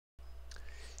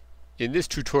in this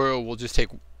tutorial, we'll just take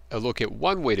a look at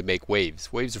one way to make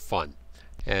waves. Waves are fun,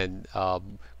 and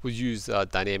we'll use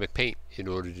dynamic paint in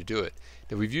order to do it.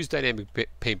 Now, we've used dynamic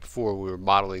paint before when we were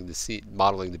modeling the scene,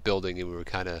 modeling the building, and we were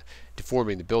kind of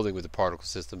deforming the building with the particle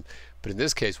system. But in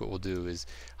this case, what we'll do is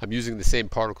I'm using the same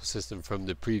particle system from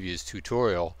the previous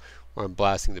tutorial where I'm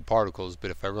blasting the particles, but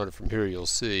if I run it from here, you'll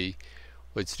see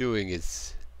what it's doing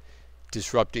is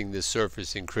disrupting the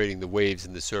surface and creating the waves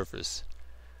in the surface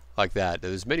like that. Now,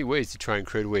 there's many ways to try and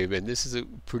create a wave, and this is a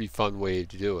pretty fun way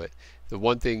to do it. The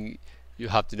one thing you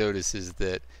have to notice is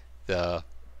that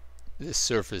this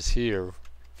surface here,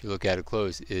 if you look at it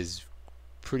close, is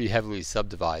pretty heavily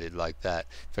subdivided like that.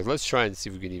 In fact, let's try and see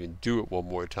if we can even do it one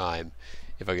more time.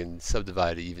 If I can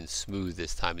subdivide it even smooth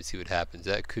this time and see what happens.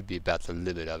 That could be about the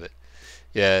limit of it.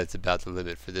 Yeah, it's about the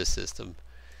limit for this system.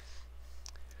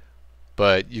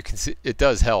 But you can see it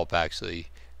does help actually.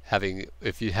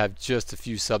 If you have just a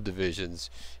few subdivisions,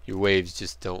 your waves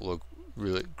just don't look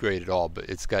really great at all. But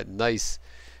it's got nice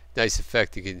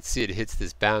effect. You can see it hits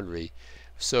this boundary.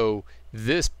 So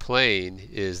this plane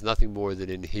is nothing more than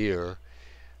in here.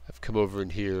 I've come over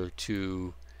in here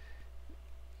to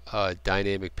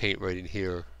dynamic paint right in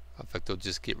here. In fact, I'll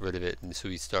just get rid of it, and so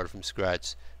we start from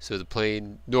scratch. So the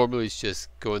plane normally is just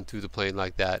going through the plane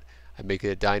like that. I make it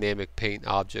a dynamic paint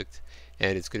object,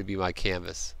 and it's going to be my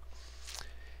canvas.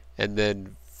 And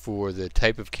then for the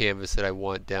type of canvas that I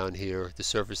want down here, the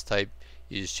surface type,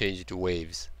 you just change it to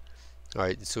waves.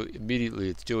 Alright, so immediately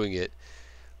it's doing it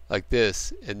like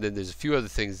this, and then there's a few other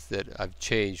things that I've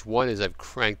changed. One is I've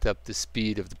cranked up the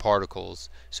speed of the particles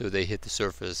so they hit the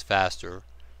surface faster.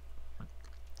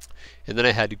 And then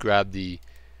I had to grab the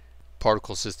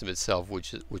particle system itself,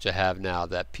 which I have now,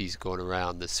 that piece going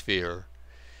around the sphere.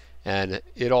 And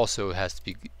it also has to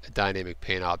be a dynamic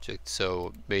paint object,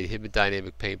 so made him a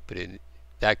dynamic paint, but in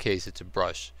that case it's a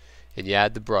brush. And you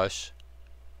add the brush.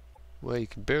 Well, you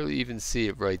can barely even see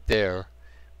it right there,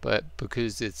 but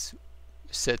because it's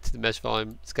set to the mesh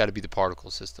volume, it's got to be the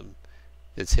particle system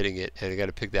that's hitting it, and I got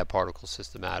to pick that particle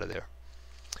system out of there.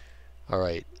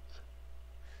 Alright,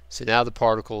 so now the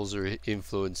particles are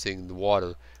influencing the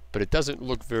water, but it doesn't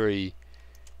look very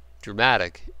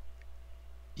dramatic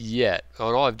yet.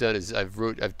 All I've done is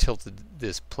I've tilted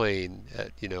this plane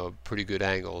at a pretty good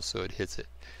angle so it hits it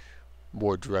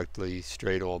more directly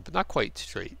straight on, but not quite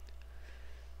straight.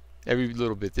 Every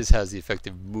little bit, this has the effect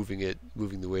of moving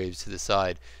the waves to the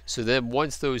side. So then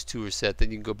once those two are set,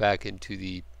 then you can go back into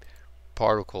the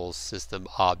particle system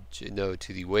object,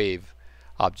 to the wave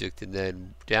object, and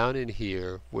then down in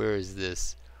here, where is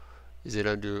this? Is it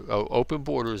under open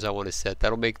borders? I want to set.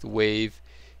 That'll make the wave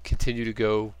continue to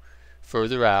go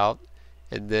further out.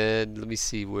 And then let me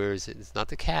see, where is it? It's not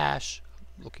the cache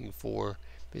I'm looking for.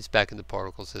 It's back in the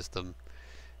particle system.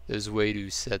 There's a way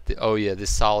to set the this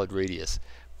solid radius.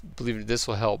 Believe me, this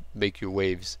will help make your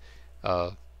waves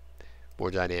more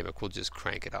dynamic. We'll just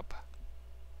crank it up.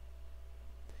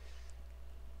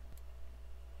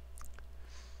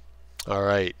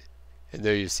 Alright, and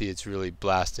there you see it's really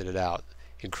blasting it out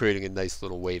and creating a nice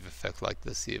little wave effect like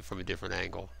this. See it from a different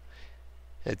angle.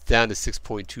 It's down to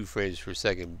 6.2 frames per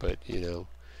second, but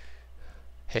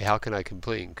hey, how can I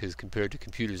complain? Because compared to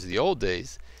computers of the old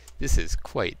days, this is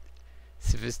quite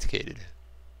sophisticated.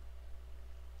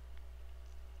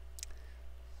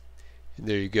 And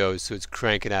there you go. So it's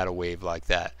cranking out a wave like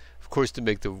that. Of course, to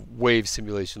make the wave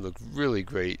simulation look really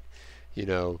great,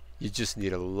 you just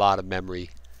need a lot of memory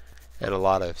and a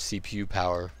lot of CPU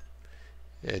power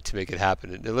to make it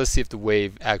happen. And let's see if the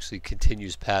wave actually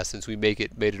continues past. Since we made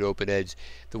it open edge,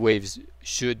 the waves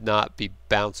should not be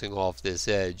bouncing off this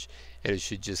edge, and it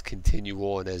should just continue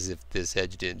on as if this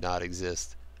edge did not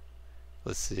exist.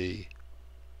 Let's see.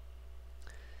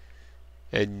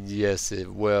 And yes, it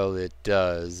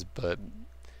does, but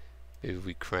maybe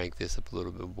we crank this up a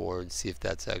little bit more and see if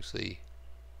that's actually.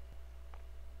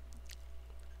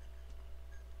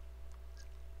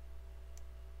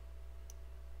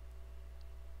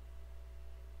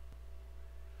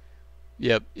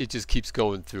 Yep, it just keeps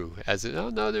going through. Oh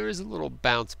no, there is a little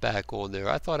bounce back on there.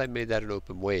 I thought I made that an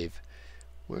open wave.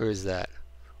 Where is that?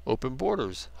 Open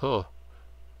borders, huh?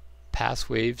 Pass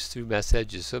waves through mesh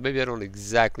edges. So maybe I don't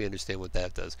exactly understand what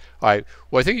that does. Alright,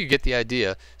 well, I think you get the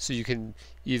idea. So you can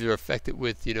either affect it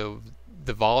with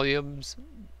the volumes,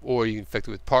 or you can affect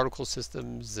it with particle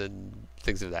systems and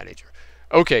things of that nature.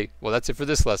 Okay, well, that's it for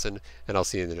this lesson, and I'll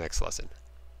see you in the next lesson.